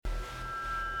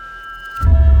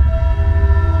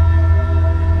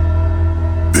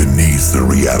Beneath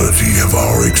the reality of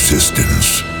our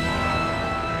existence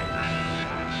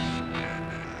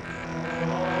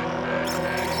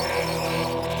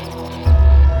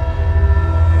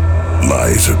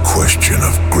lies a question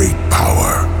of great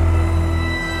power.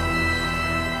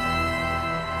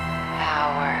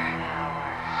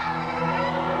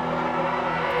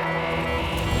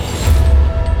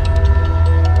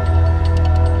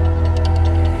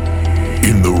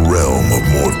 In the realm of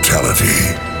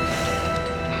mortality,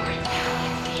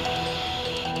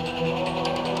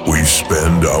 we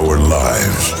spend our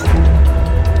lives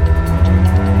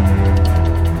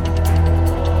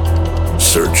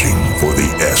searching for the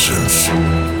essence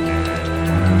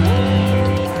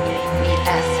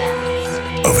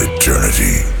of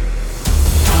eternity.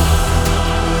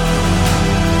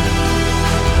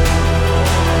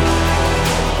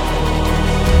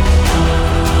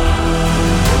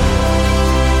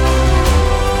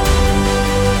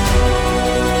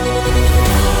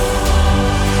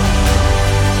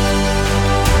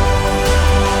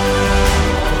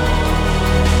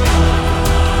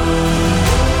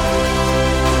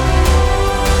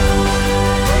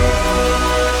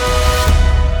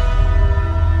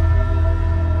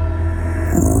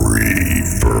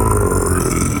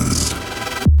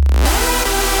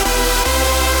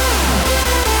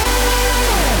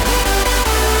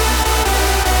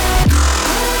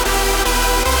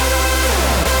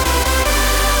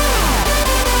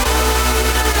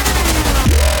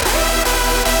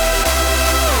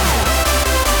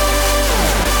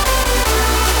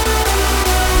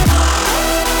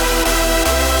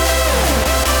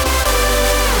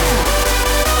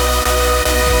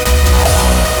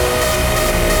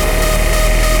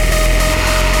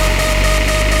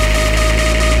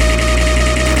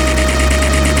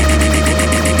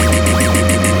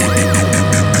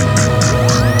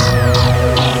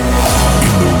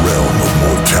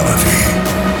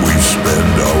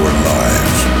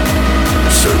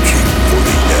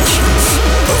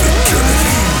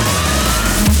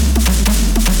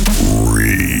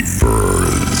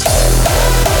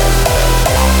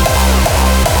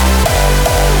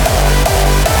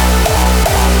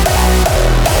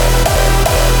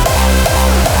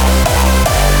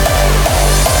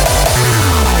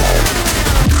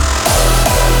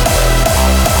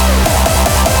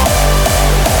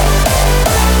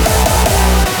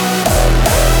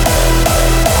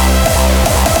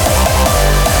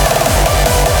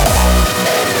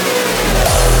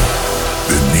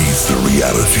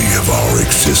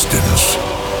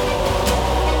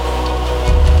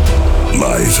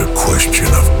 Lies a question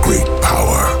of great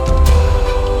power.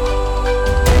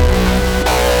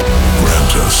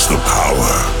 Grant us the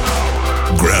power.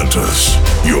 Grant us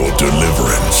your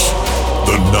deliverance.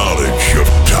 The knowledge of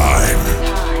time.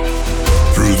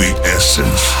 Through the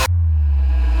essence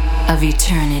of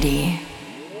eternity.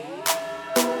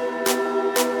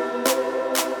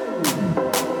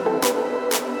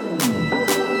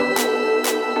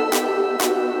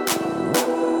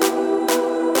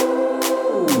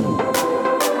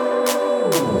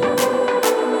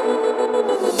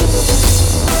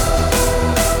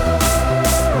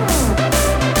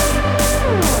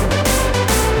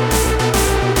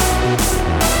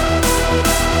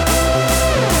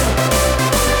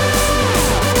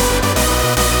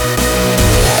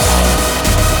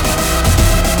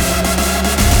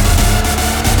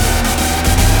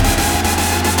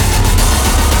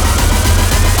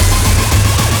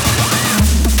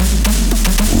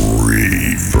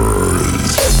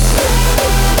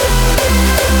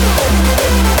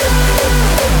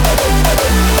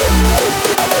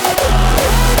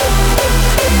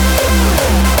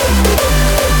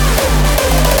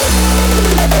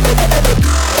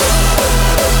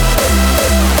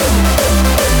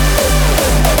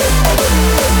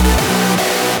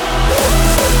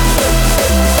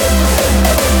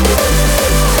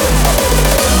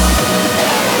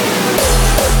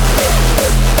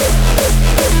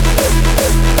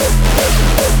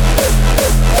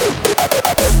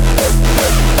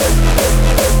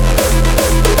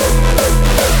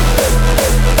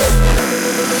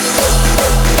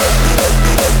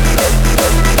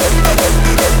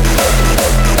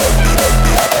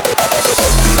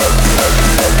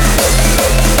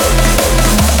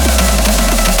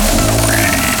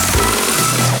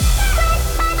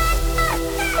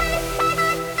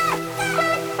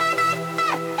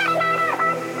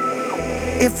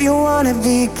 If you wanna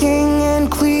be king and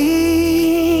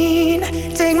queen,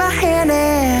 take my hand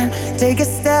and take a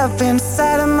step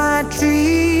inside of my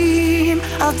dream.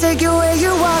 I'll take you where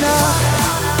you wanna.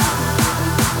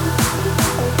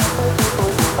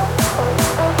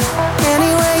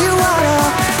 Anywhere you wanna.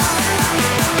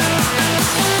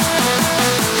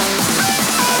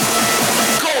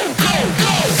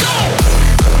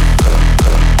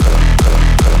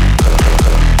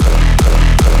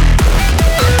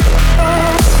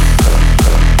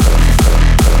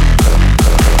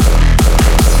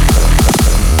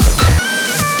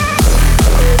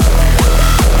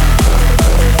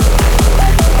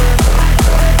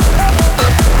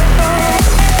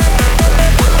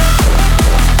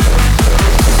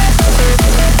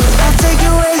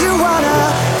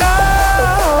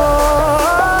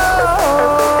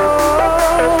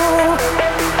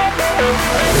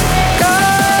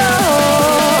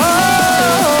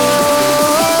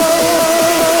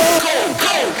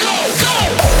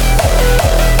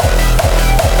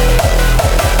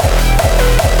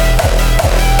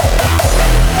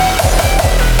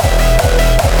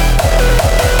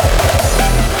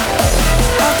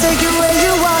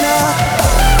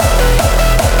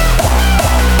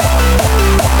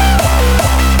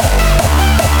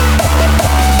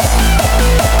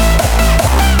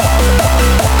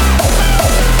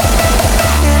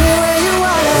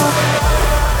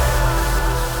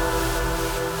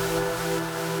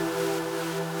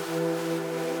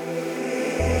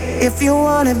 If you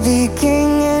wanna be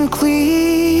king and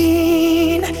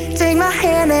queen, take my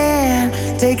hand and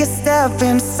take a step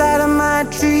inside of my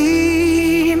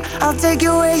dream. I'll take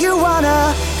you where you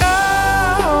wanna go,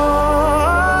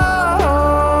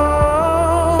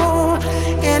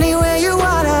 anywhere you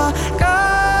wanna go.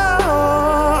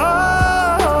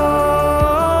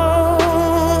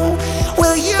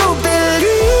 Will you believe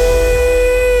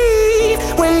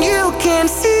when you can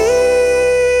see?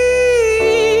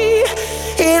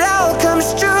 It all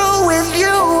comes true with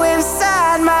you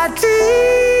inside my dream.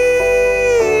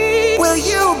 Will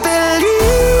you believe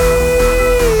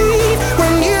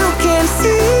when you can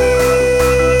see?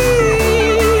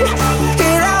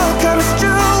 It all comes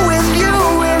true with you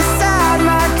inside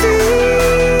my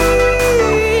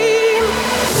dream.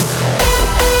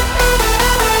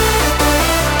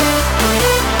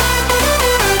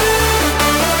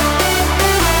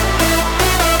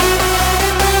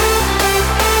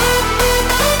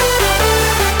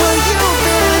 Will you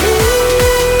believe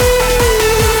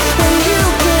when you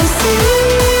can see?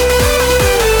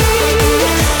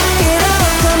 It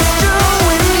all comes true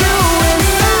with you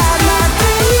inside my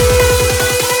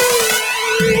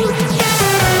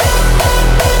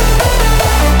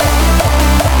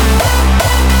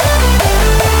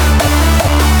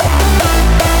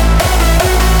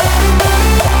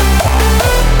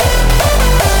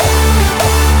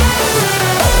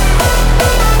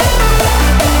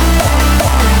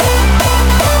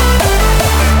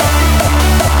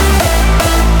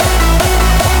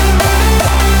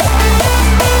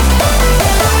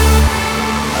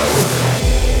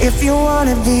If you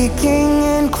wanna be king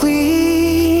and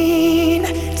queen,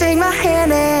 take my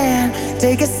hand and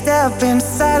take a step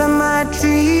inside of my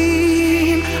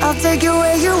dream. I'll take you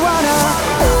where you wanna.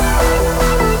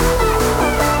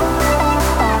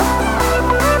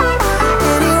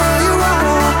 Anywhere you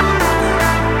wanna.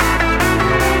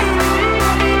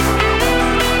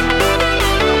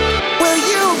 Will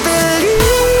you believe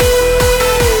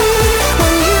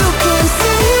when you can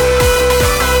see?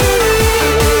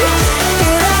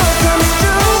 It all comes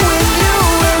true with you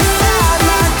inside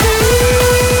my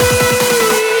dream.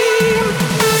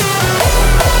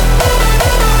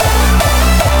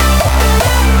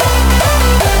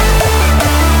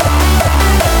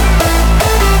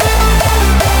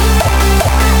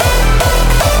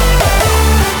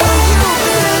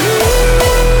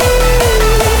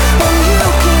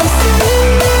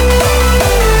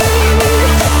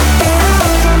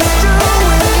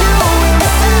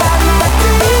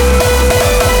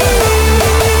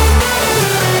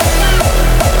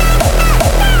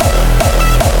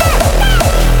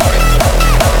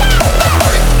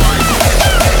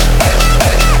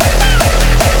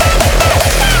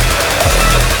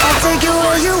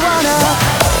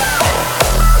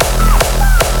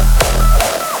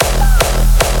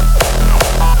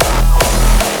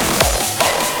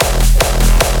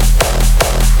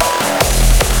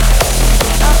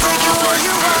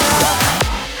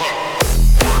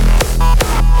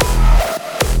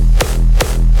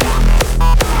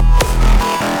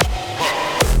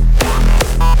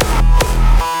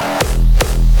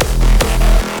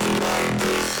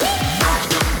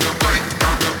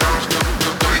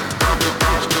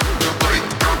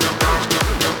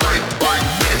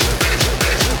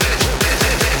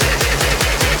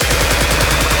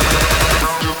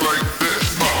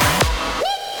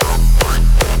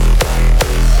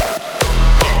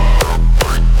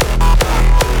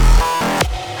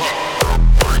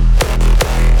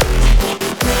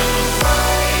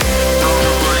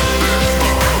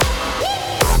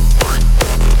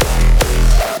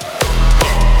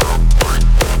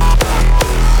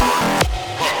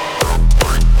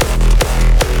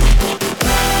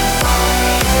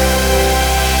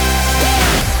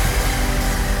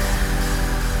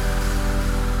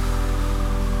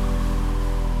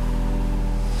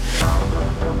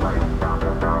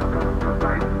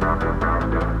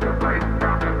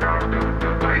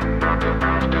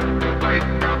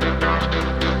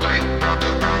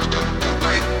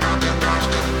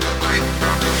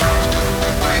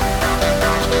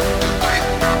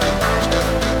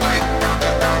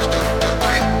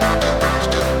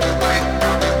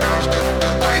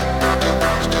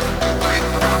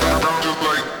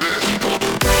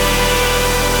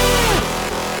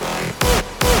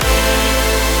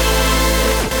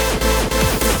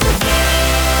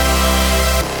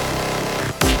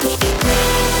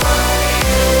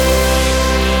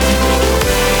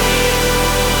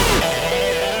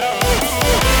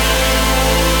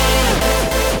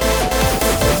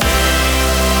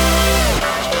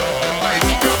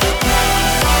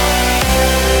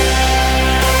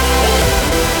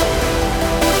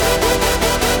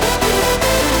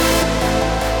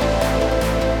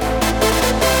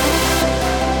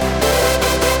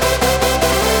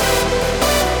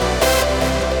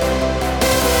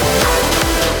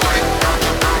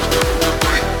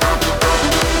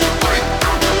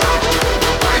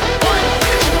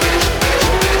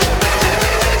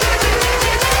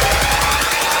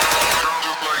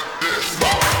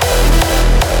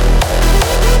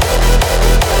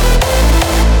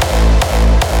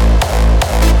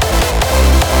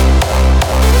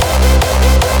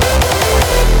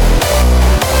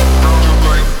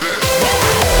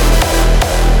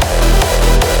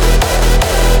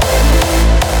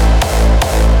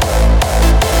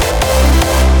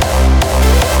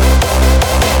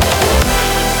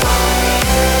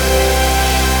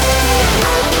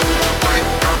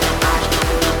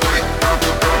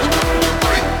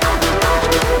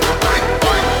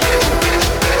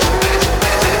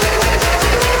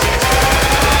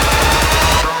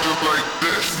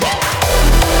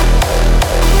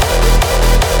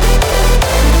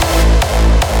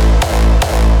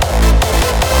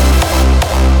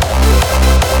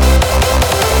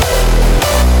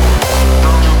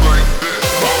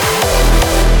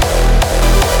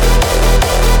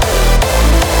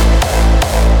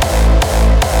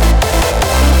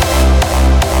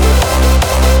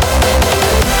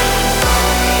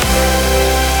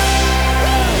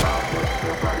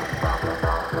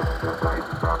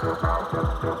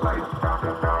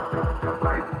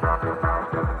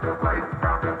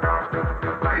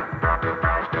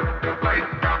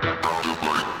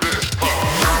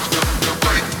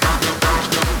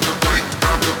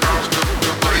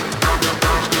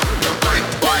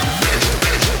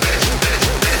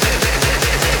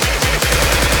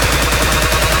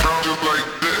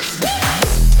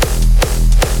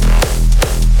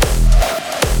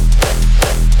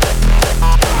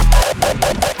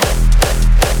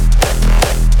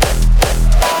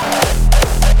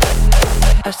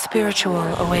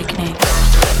 spiritual awakening.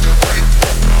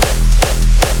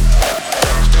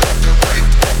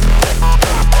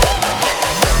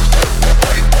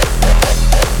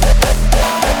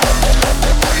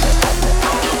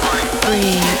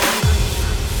 Breathe.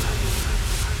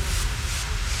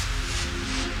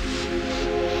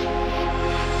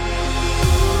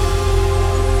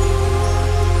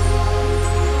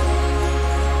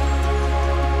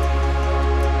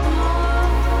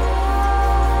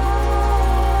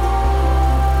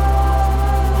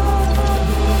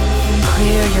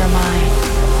 Clear your mind.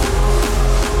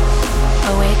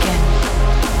 Awaken.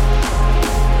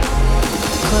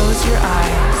 Close your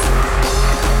eyes.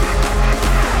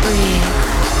 Breathe.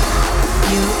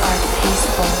 You are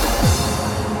peaceful.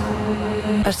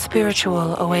 A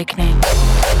spiritual awakening.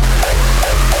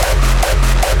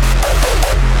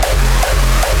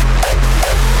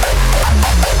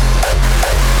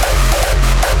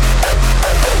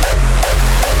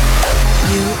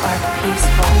 You are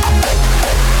peaceful.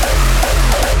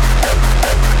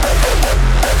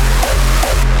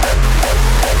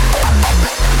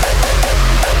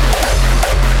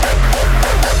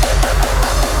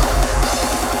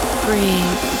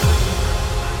 Breathe.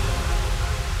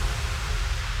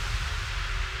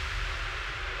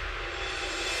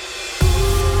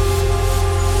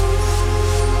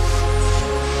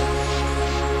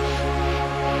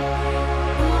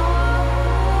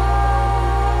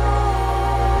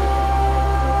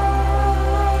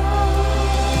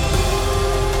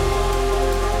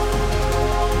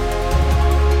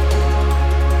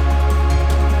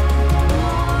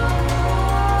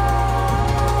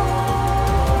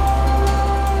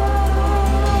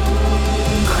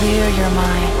 Clear your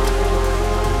mind.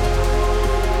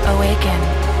 Awaken.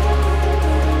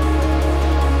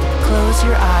 Close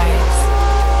your eyes.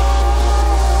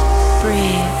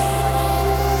 Breathe.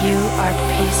 You are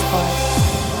peaceful.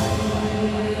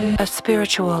 A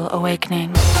spiritual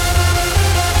awakening.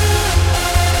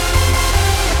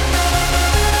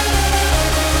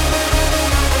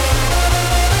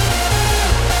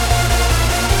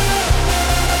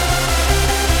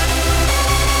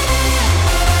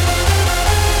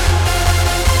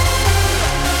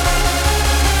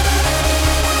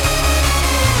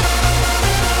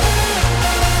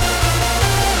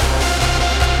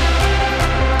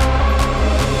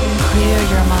 Clear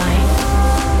your mind.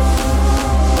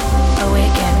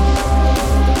 Awaken.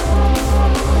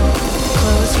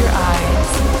 Close your eyes.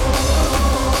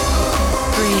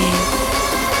 Breathe.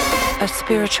 A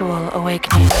spiritual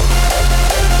awakening.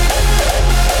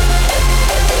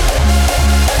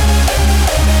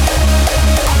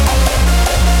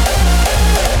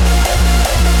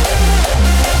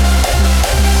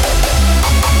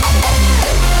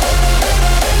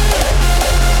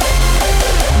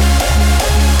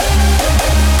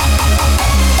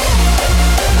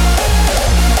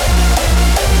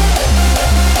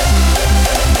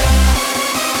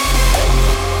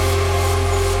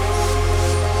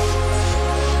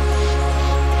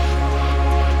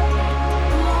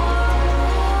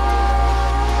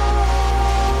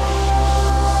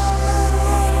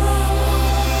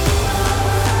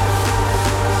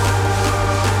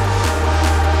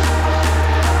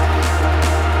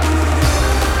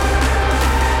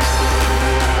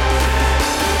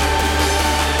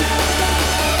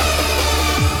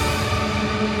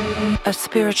 A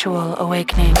spiritual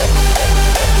awakening.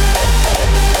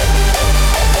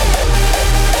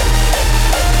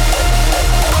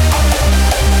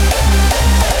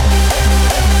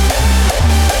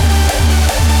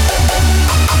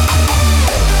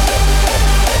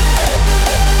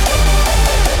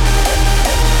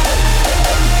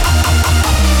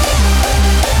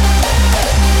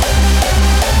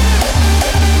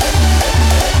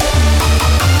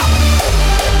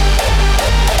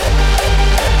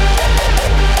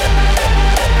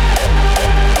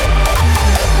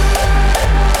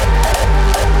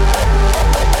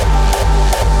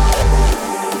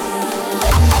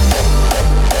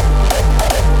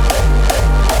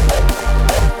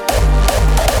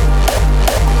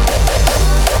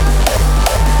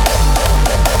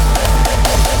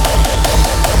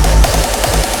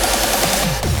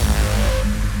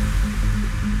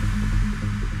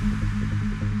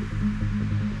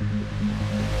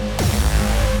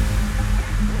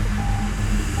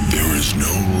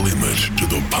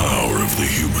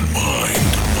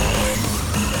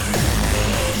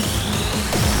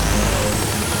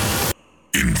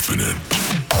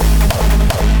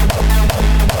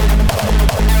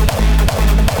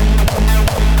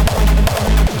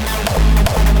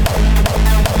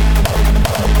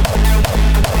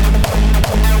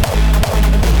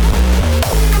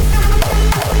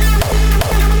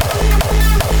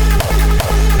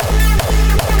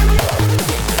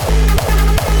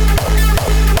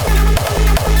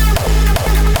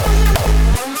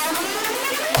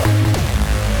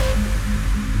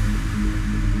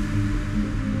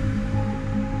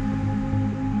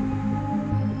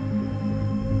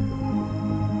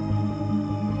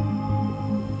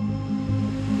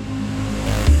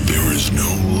 is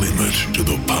no limit to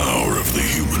the power of the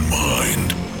human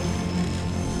mind.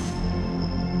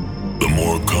 The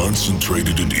more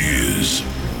concentrated it is,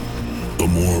 the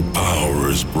more power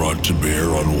is brought to bear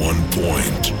on one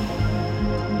point.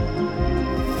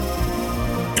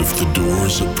 If the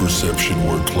doors of perception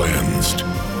were cleansed,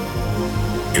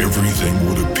 everything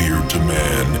would appear to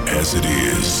man as it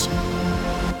is,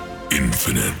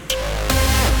 infinite.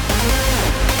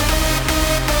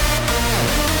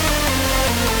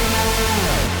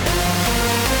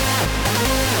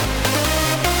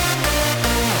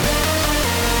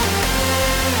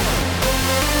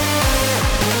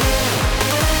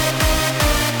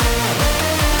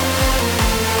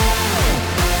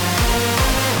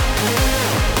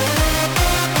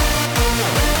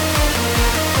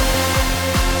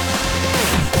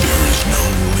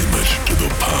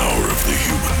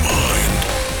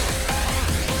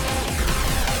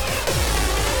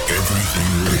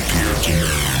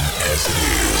 As it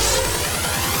is,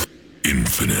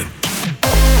 infinite.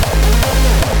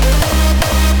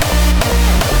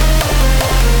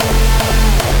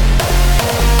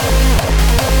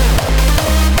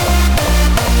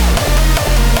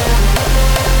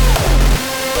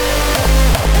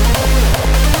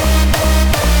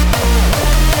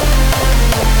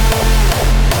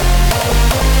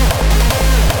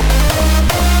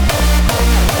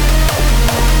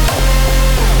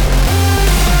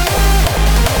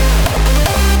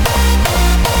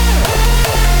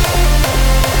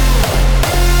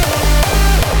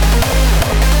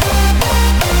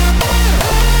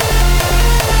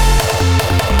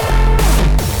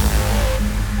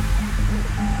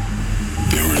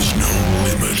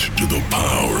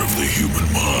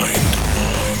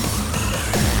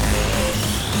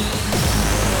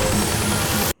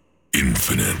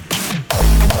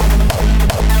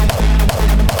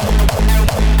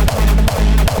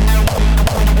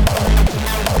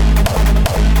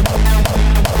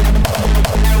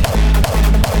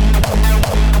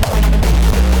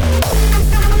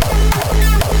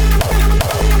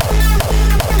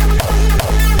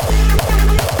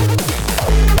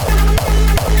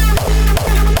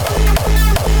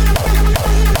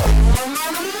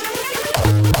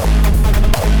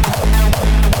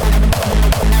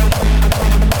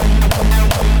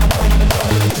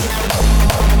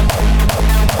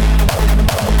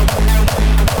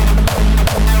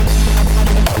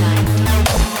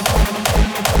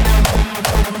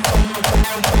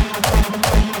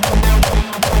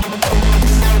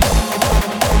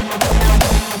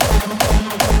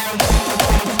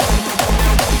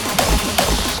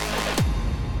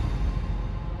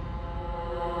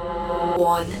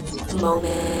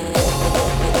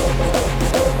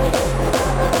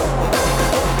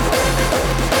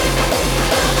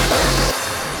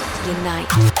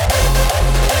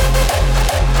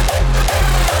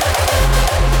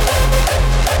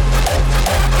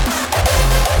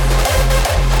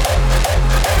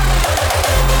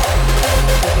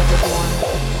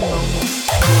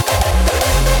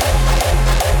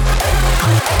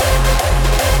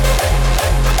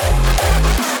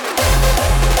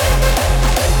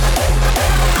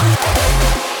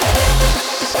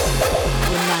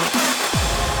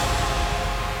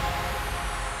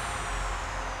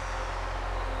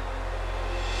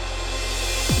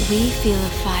 We feel a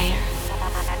fire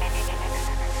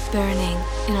burning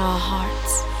in our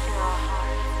hearts,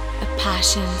 a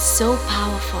passion so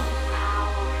powerful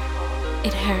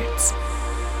it hurts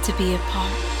to be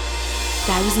apart.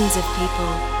 Thousands of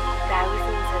people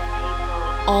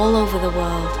all over the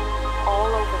world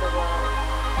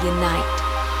unite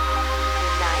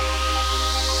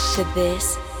for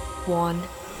this one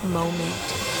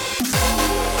moment.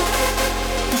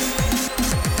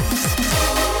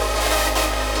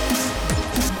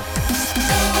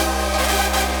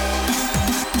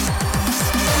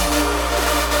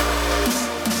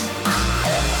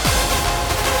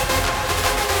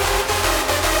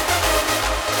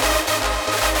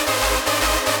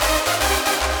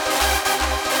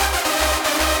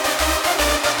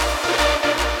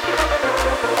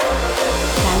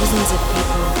 Thousands of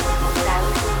people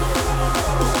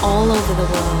all over the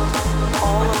world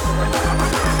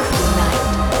unite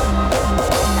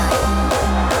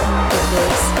for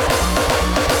this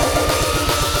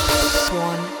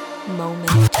one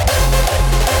moment.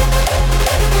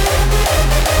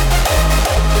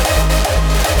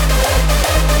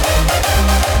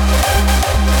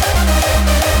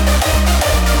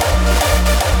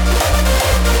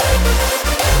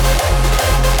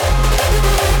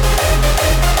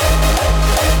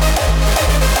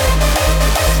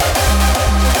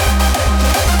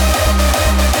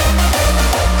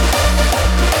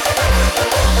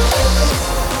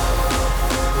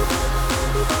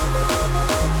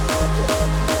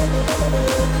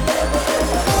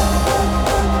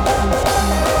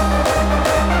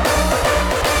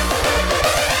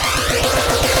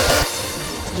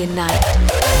 Unite.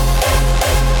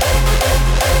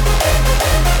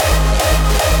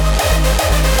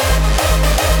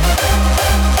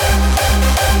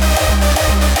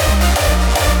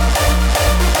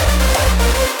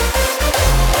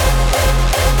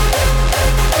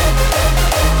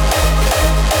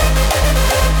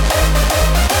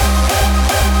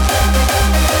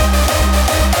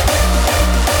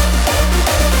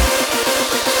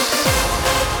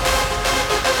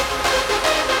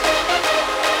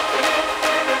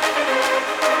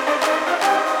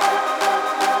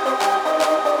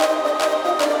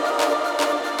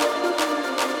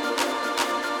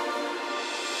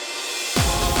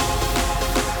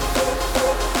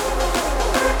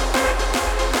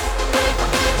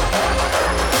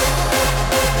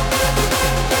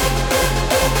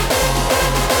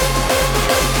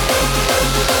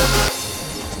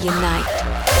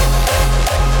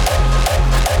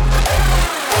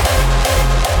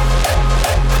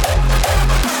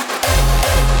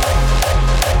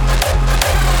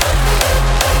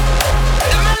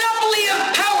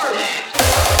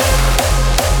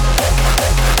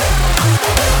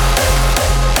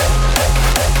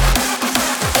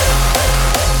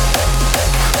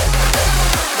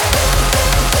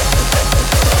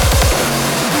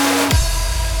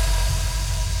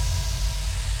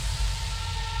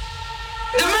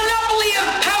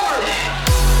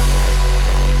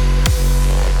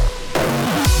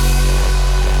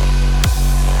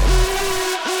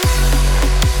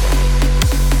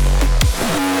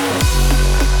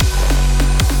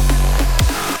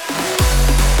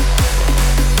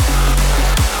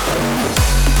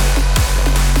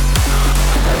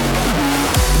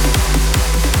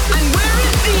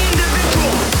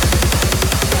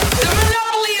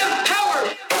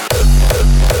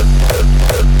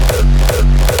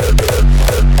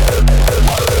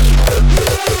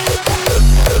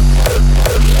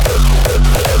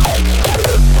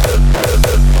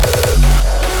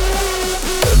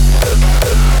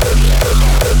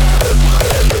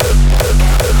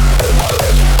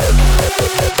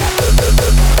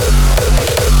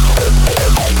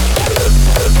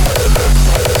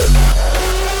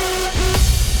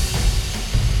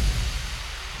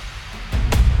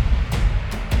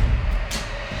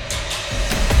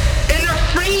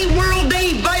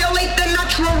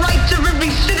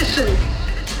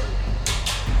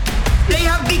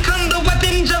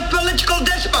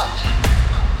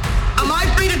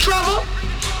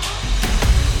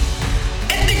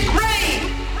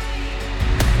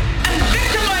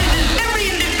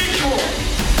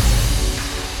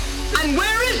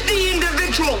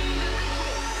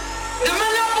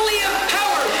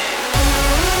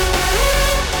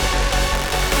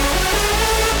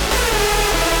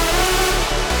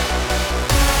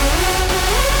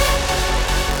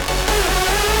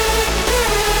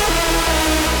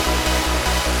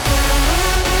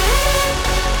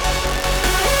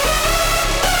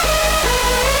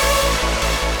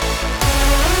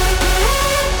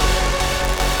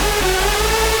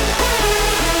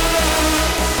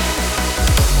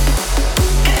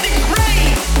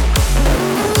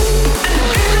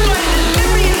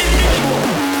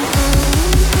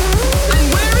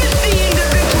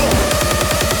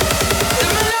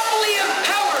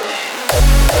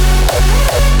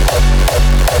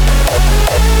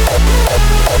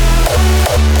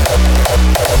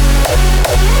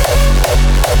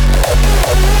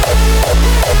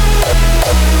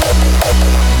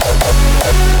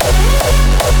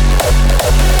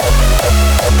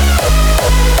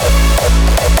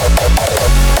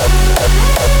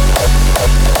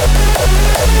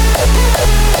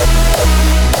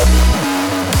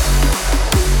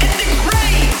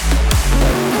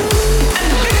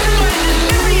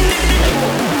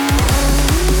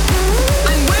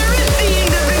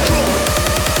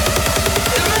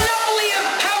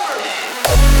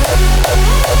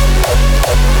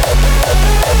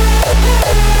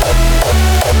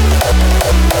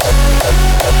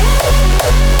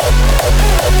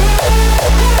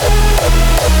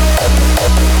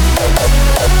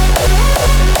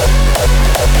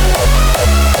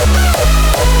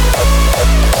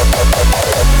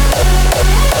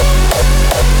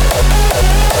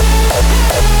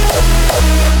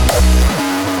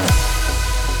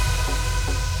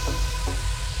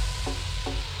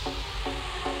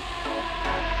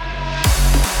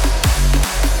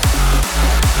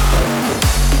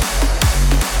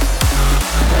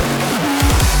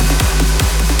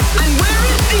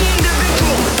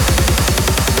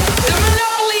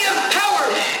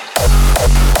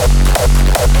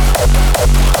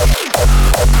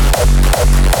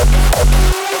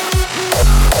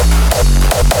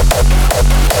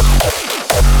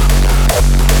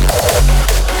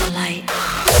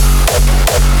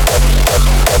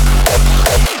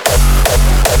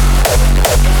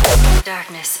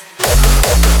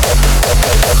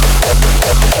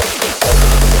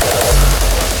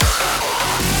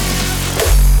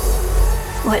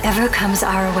 Whatever comes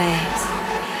our way,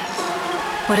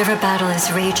 whatever battle is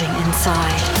raging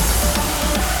inside,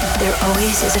 there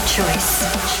always is a choice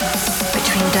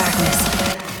between darkness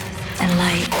and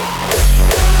light.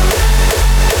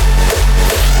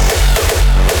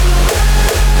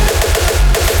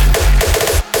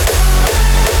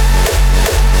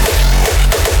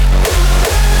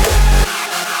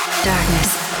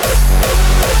 Darkness.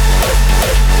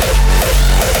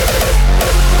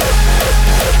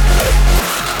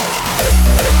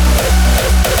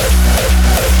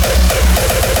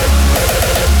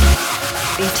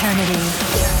 Eternity.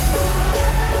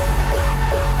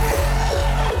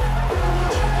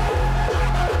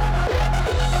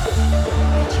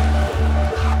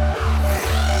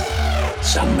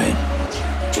 Some men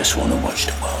just want to watch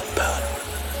the world burn.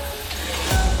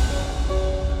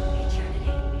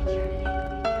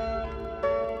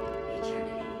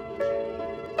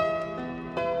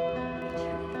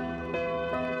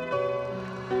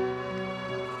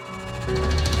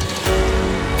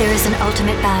 There is an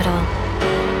ultimate battle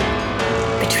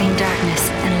between darkness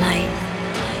and light.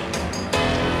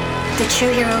 The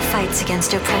true hero fights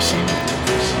against oppression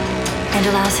and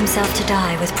allows himself to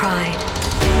die with pride.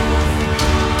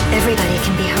 Everybody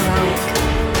can be heroic.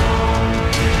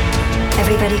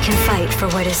 Everybody can fight for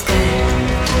what is good.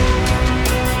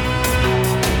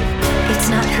 It's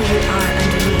not who you are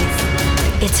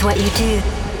underneath. It's what you do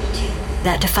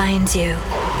that defines you.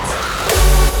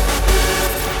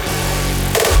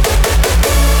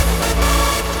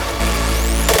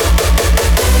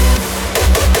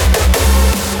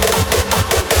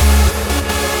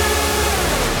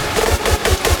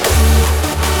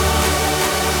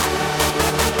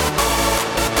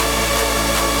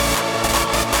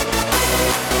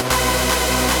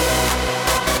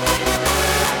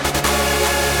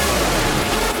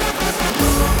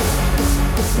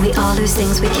 We all lose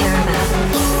things we care about.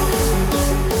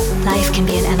 Life can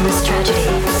be an endless tragedy.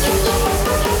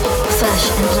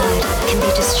 Flesh and blood can be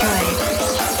destroyed,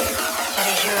 but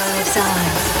a hero lives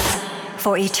on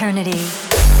for eternity.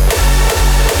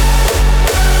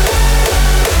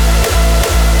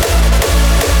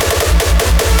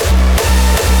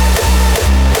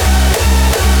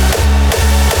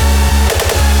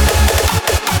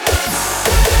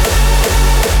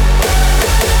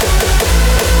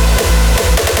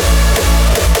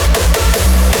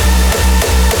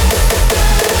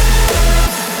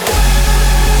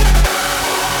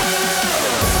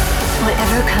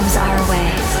 Whatever comes our way,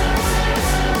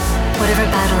 whatever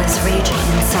battle is raging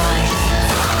inside,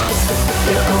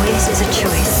 there always is a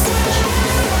choice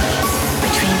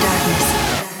between darkness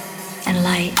and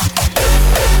light.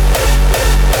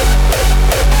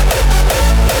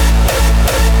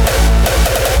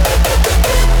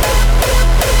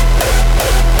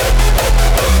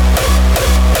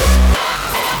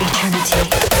 Eternity.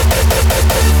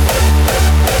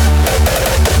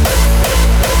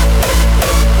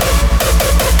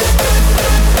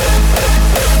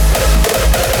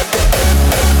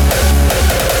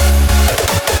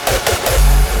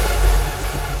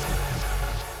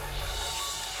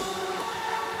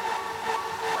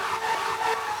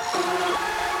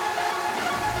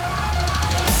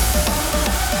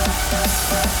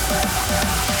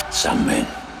 Some men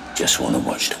just want to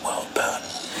watch the world burn.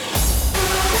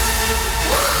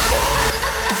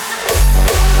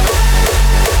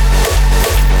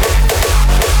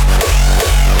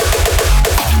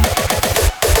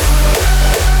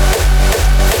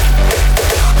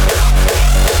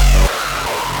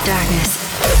 Darkness.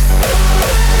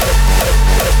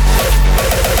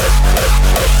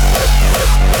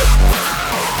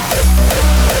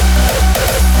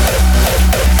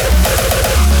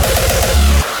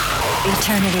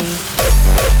 Eternity.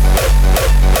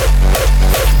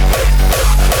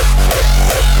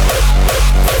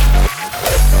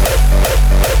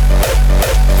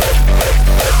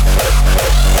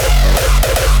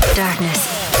 Darkness.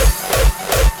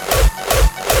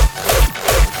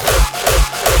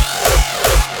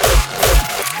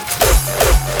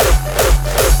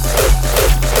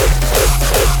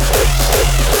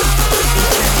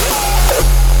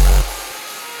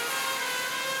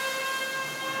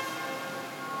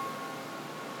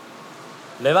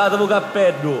 Levatevi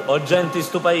cappello, o gente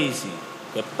stu paesi,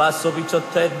 che passo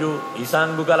picciottello, i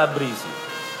sangu calabrisi.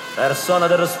 Persona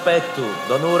del rispetto,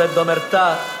 d'onore e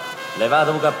d'omertà,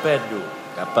 levatevi cappello,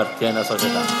 che appartiene alla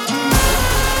società.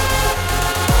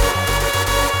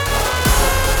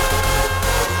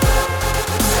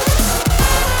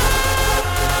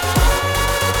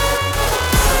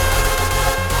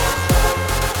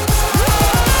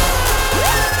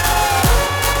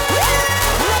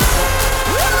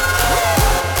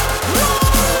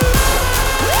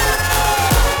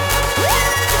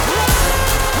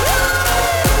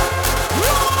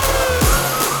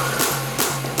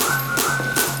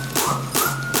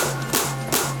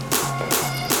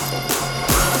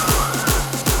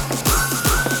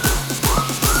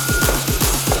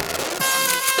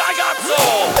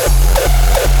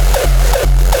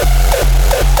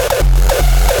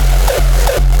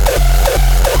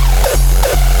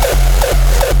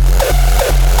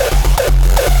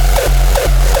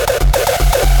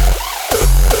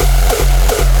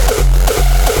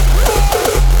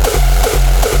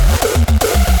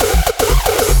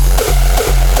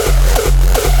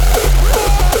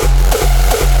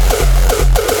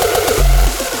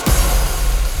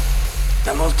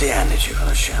 ci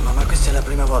conosciamo, ma questa è la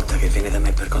prima volta che vieni da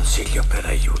me per consiglio o per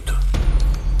aiuto.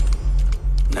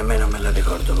 Nemmeno me la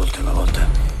ricordo l'ultima volta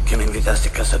che mi invitasti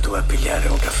a casa tua a pigliare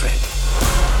un caffè.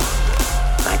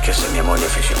 Anche se mia moglie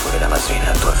fece pure da madrina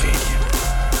a tua figlia.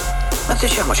 Ma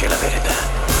diciamoci la verità,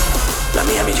 la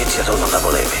mia amicizia tu non la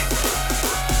volevi.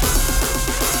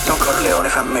 Don Corleone,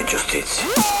 fammi giustizia.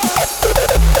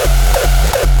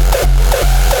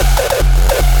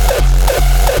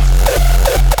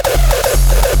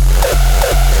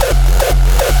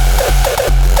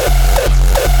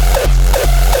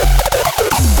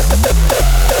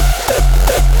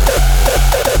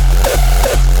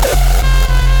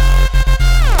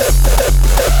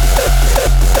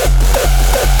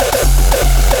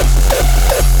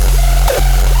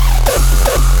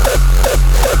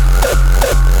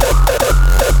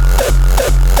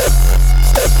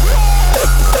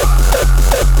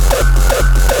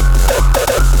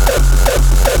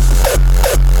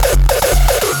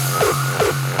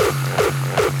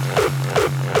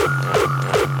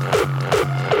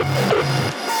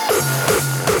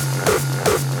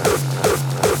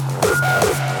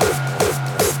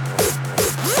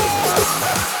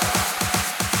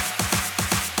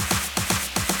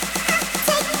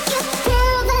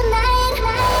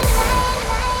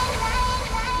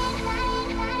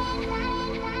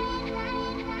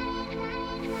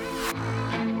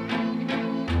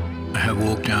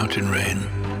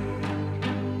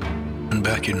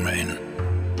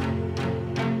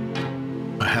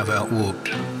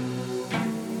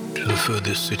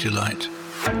 City light.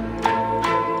 I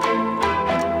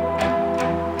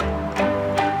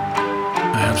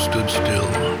have stood still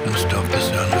and stopped the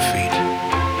sound of feet.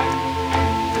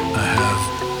 I have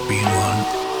been one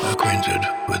acquainted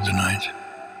with the night.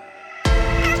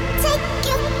 Take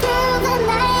you through the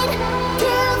night,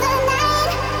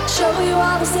 show you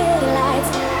all the city lights.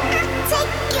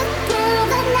 Take you through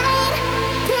the night,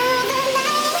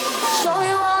 show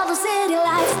you all the city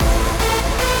lights.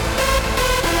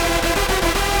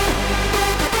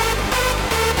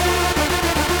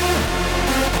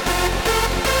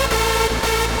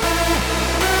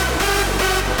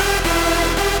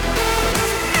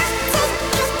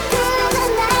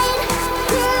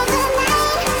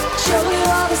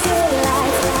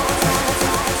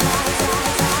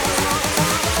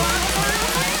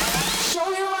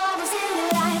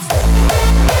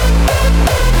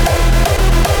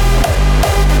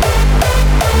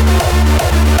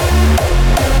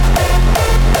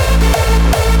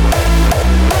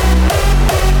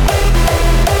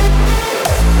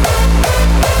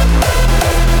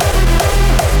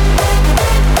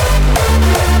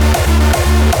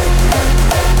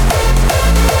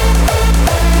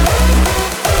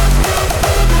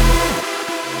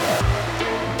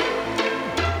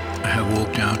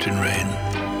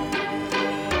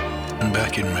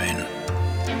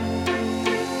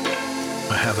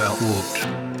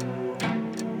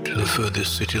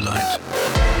 Furthest city light.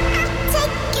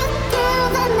 Take you through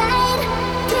the night,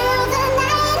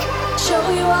 show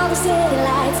you all the city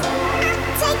lights.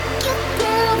 Take you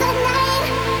through the night,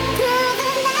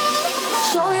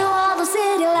 show you all the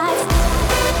city lights.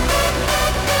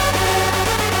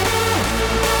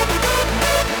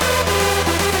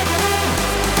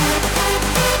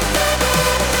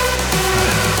 I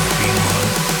have been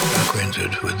one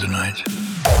acquainted with the night.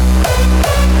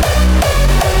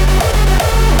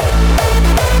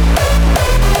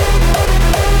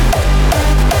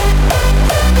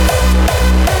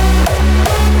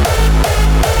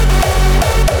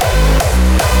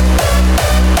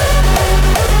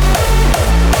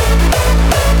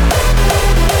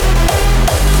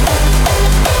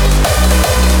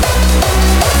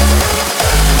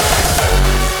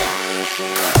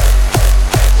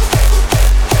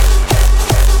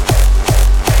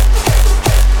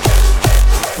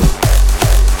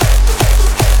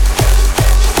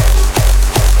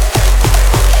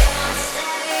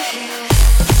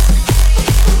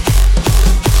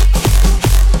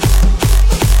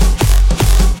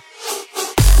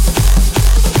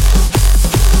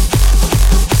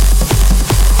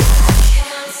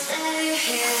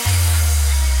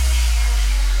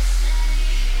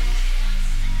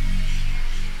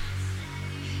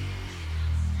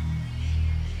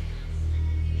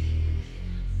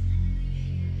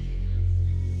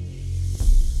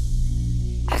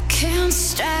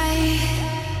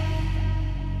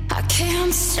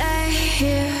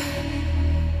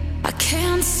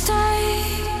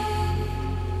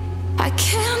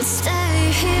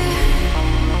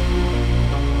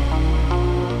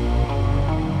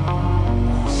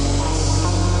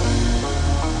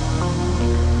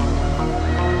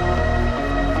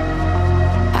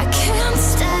 I can't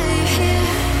stay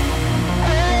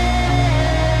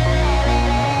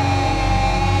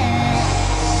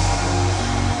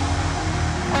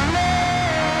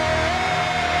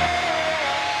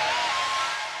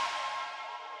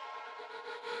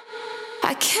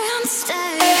can't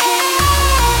stay.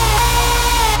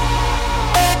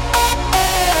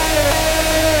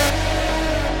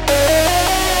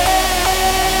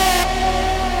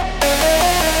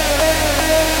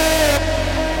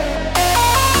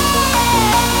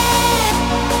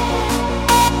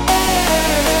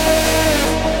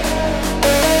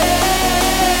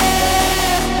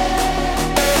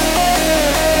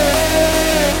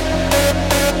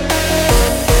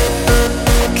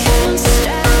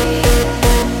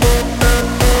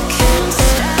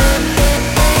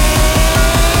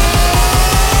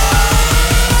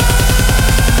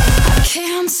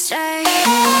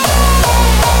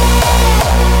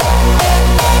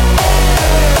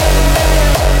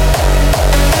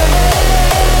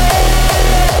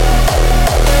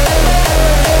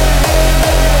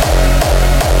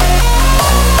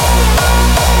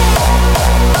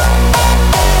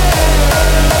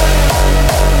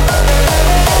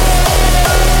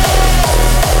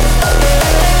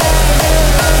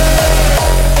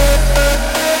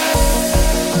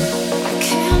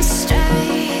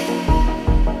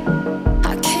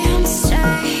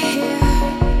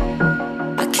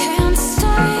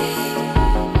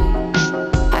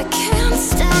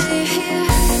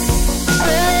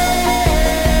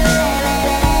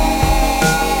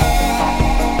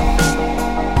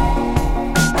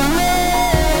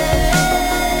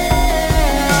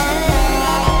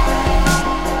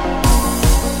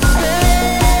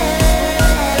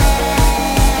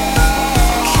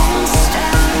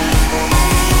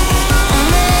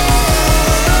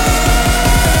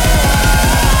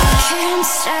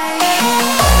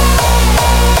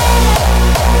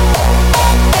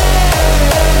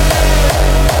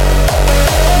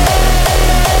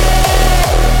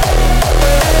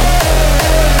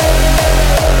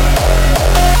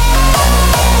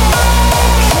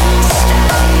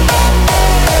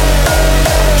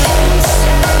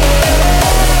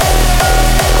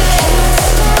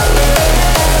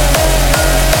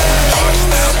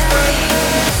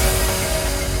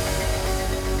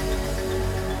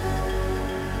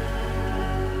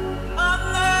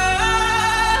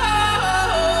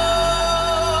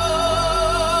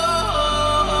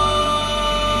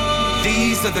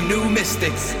 These are the new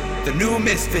mystics, the new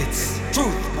misfits.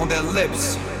 Truth on their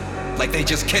lips, like they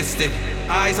just kissed it.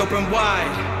 Eyes open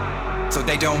wide, so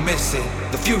they don't miss it.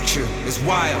 The future is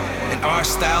wild, and our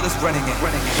style is running it.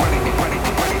 Running it, running it, running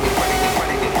it, running it, running it,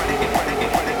 running it, running it, running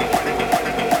it, running it, running it.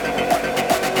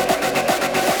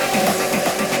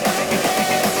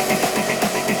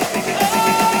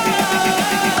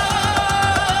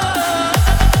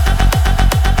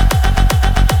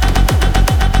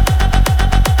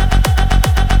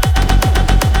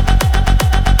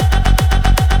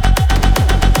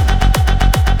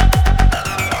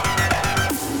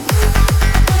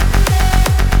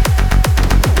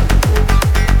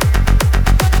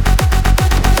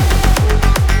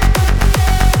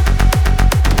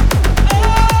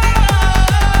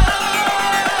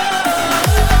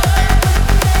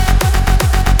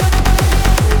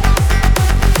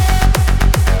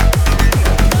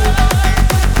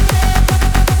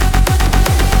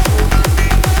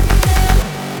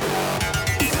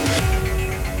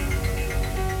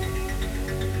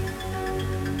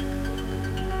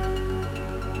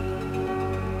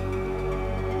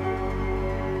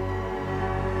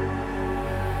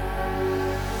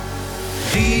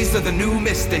 These are the new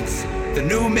mystics, the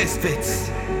new misfits.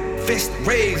 Fist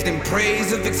raised in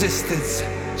praise of existence.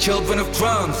 Children of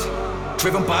drums,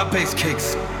 driven by bass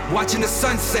kicks. Watching the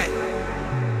sunset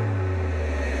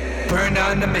burn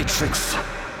out in the matrix.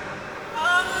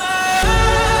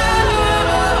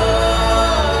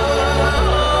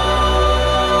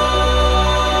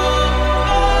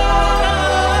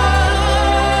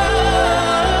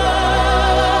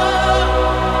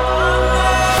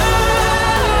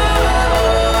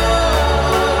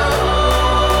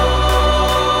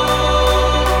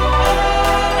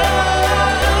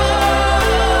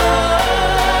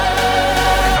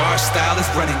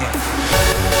 Running it.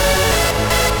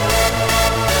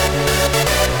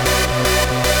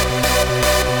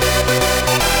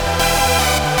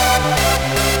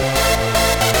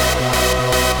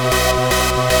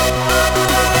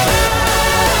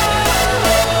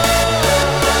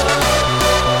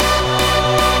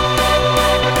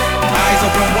 Eyes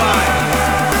open wide,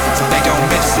 so they don't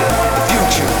miss it. The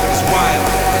future is wild,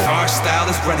 and our style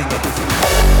is running it.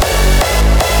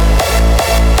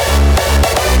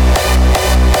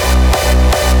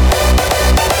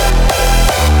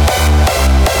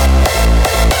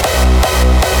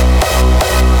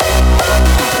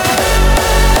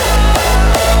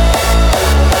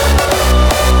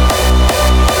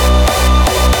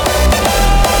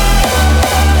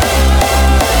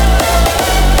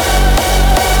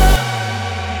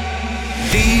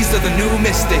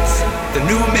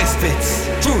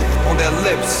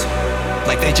 their lips,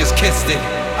 like they just kissed it.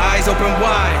 Eyes open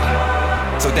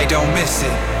wide, so they don't miss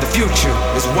it. The future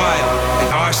is wild,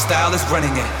 and our style is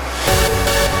running it.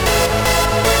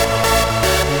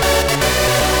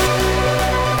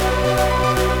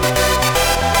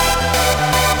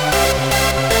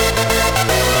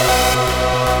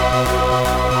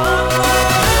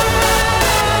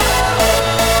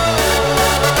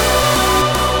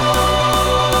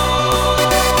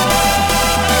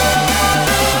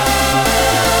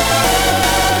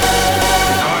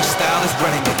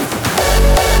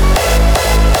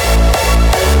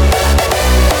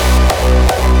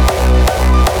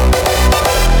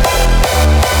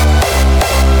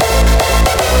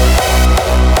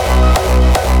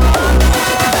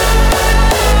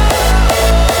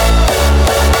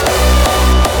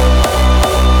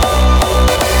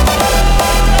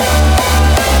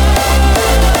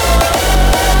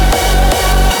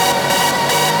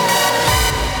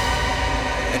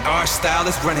 Style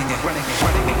is running it.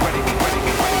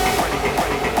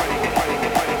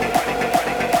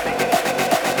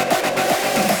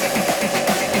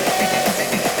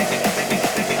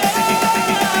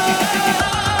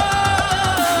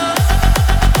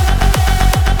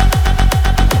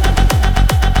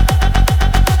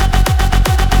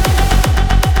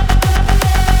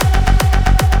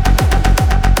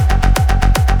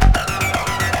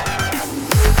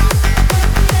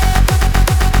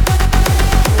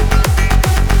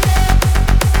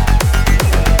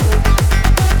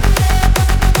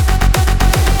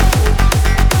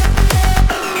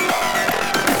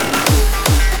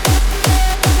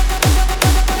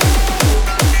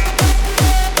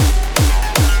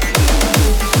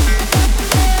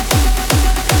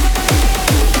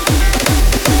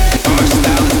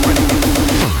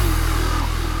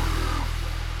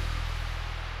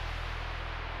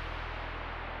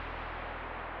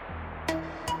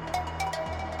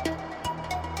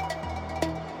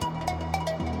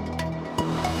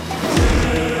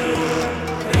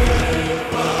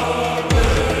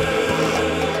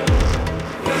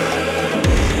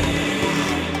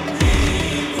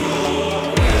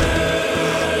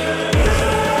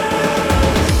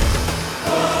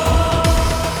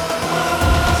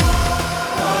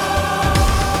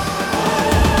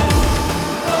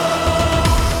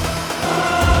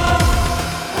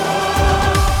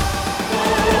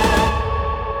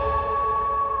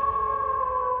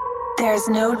 There's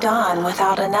no dawn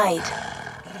without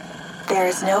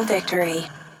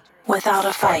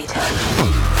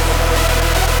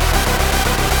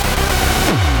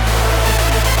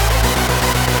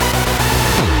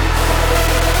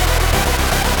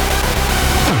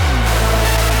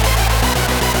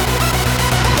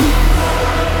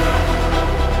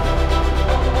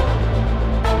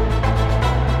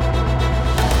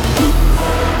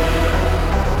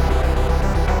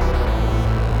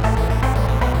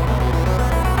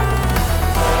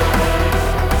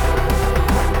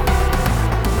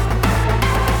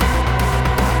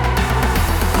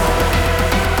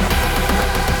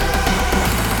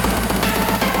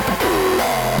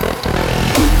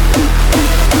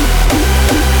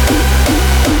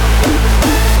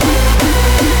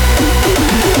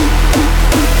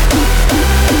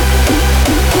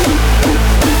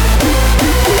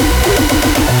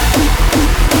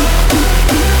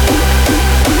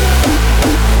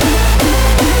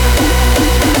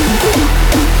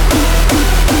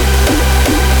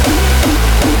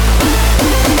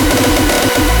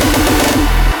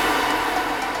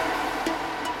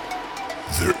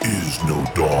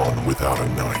a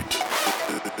night.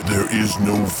 There is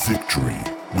no victory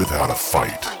without a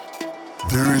fight.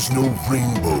 There is no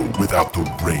rainbow without the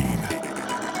rain.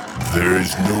 There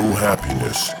is no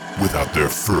happiness without there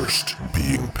first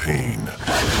being pain.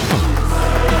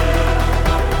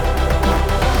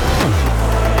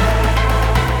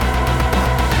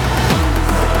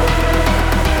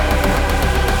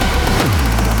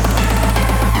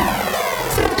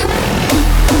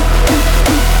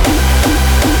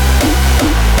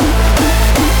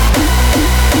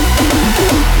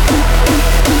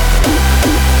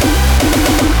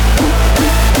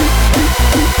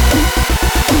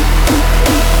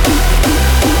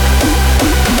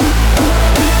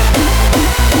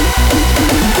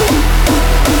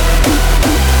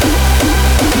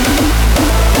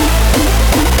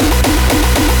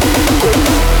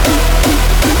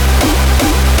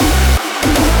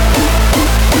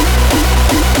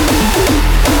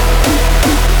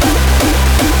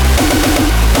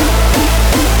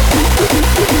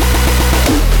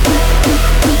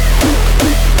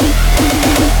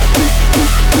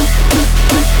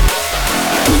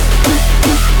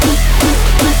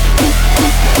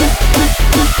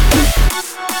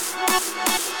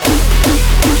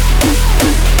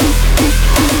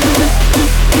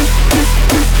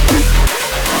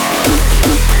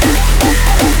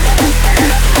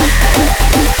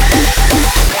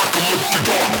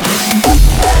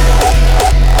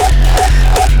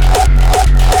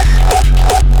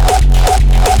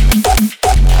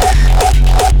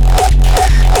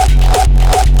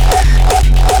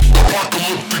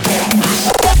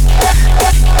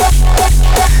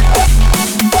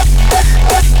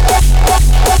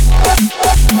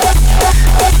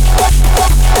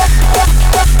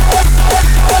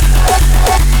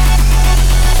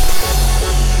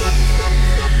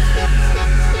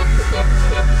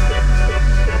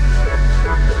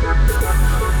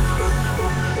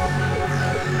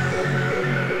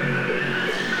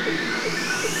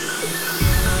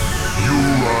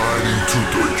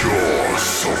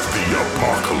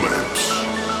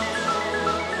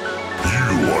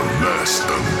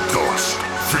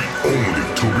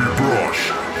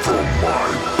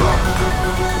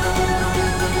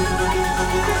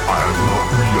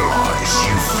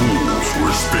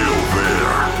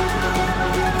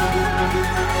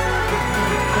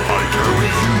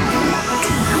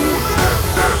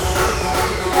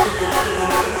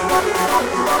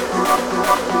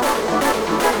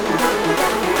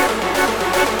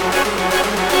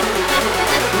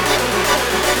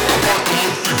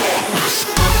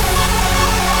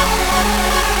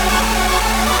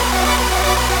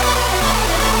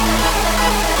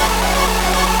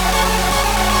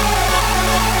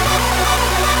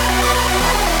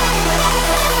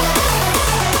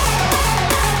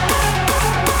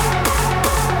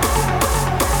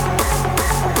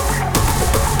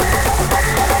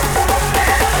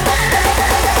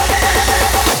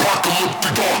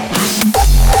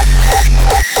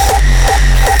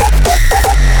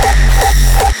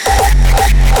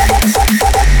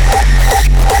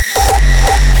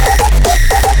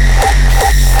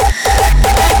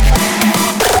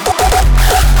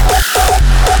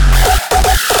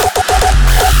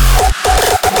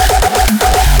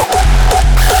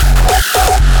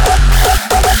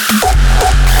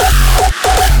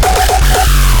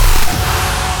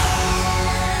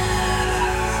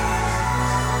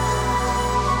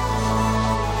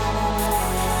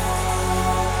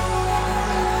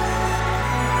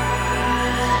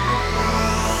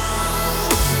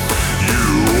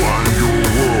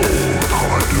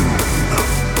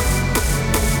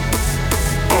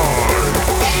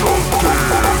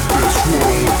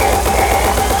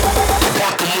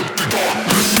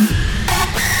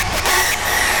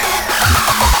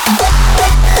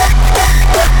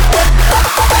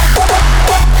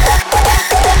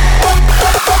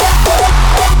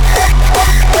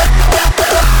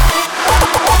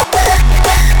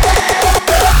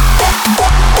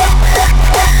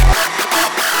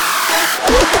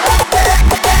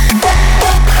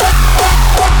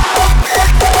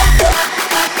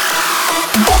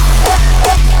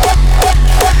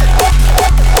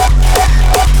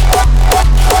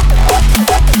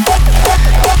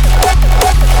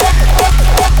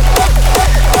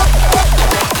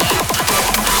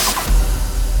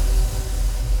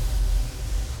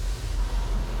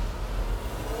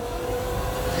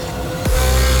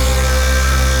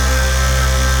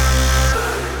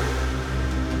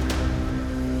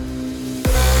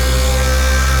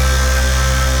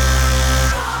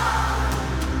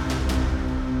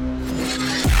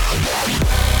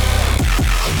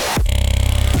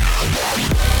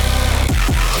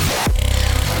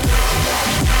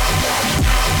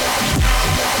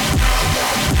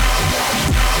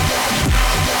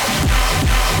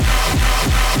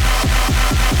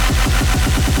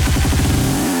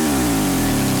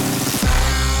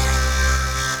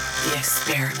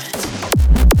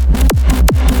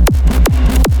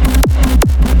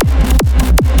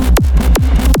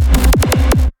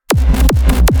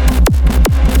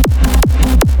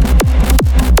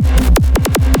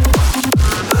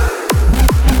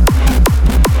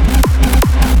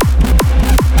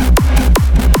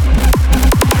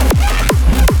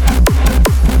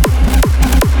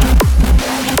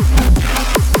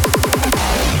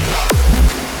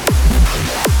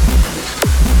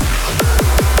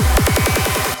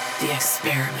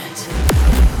 experiment.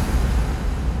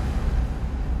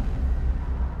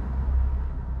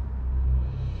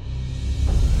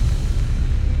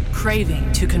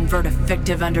 Craving to convert a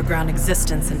fictive underground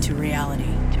existence into reality.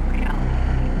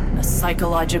 A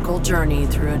psychological journey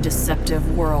through a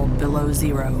deceptive world below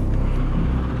zero.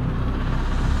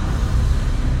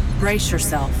 Brace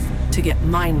yourself to get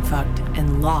mind-fucked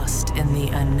and lost in the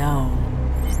unknown.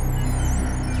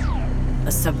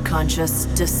 A subconscious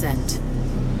descent.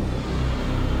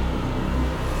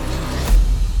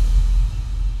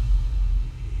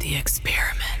 The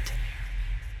experiment.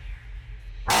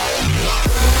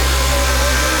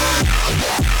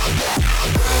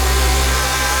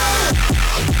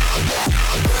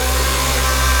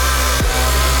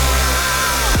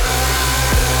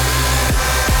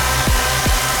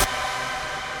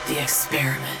 The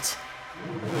experiment.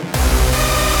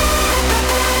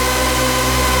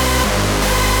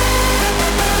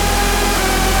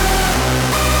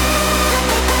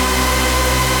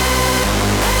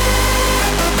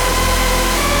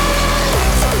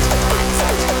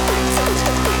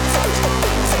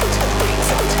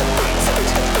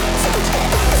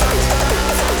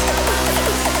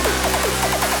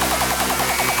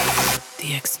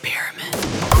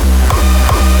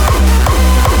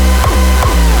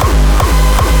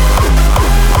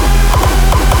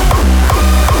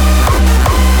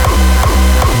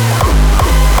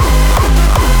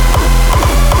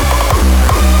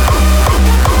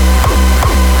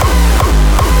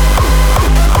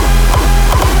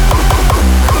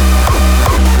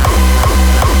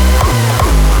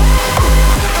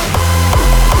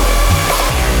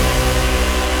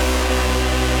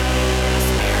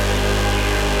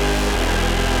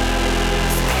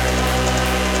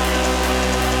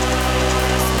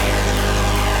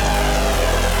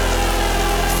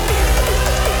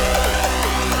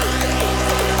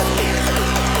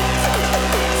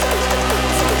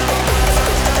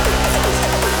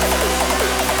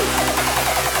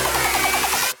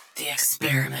 The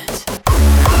experiment.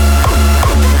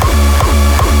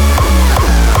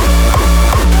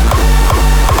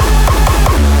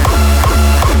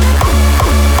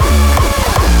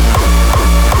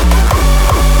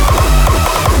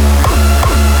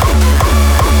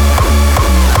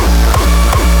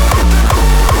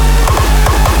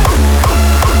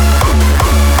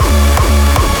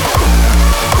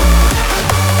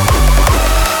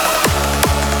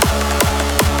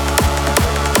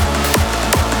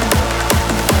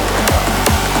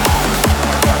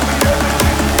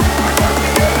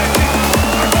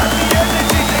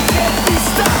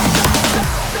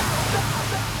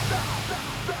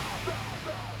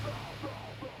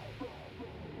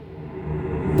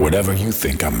 Whatever you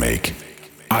think I make,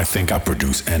 I think I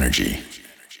produce energy.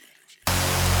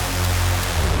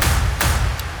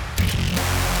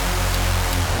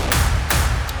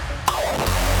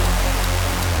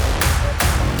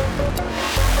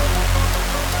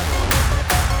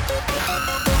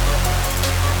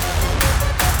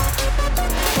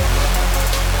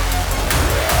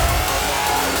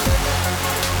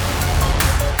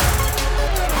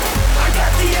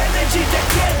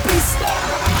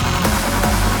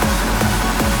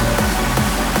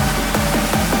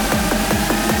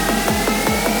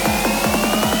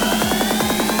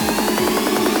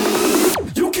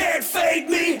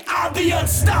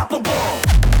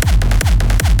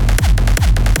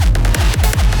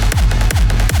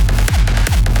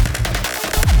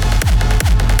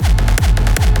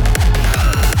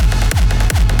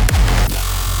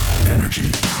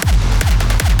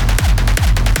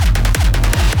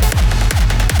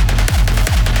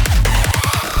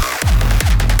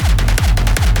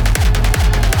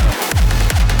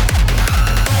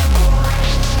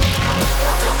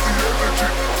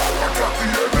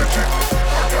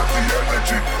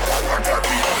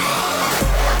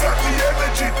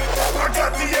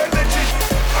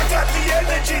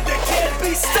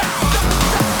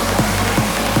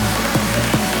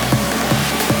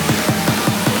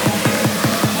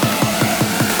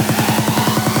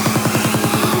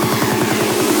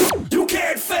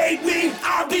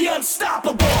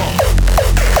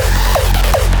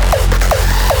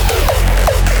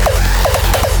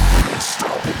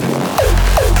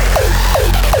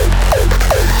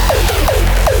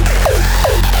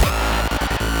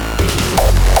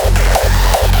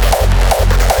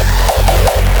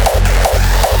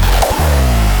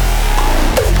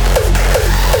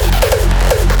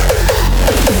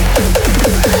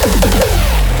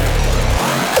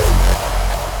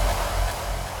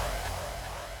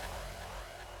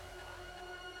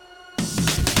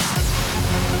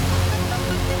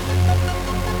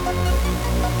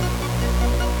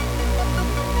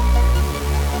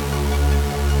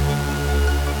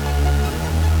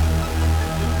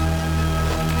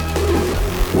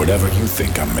 whatever you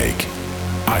think I make,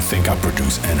 I think I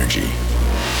produce energy.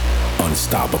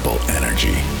 Unstoppable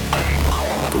energy.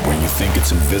 But when you think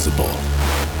it's invisible,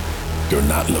 you're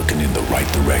not looking in the right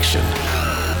direction.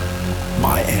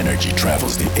 My energy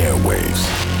travels the airwaves,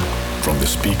 from the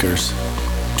speakers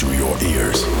to your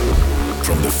ears,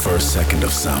 from the first second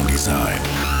of sound design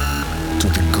to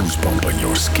the goosebump on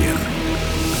your skin.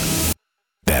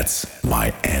 That's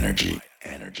my energy.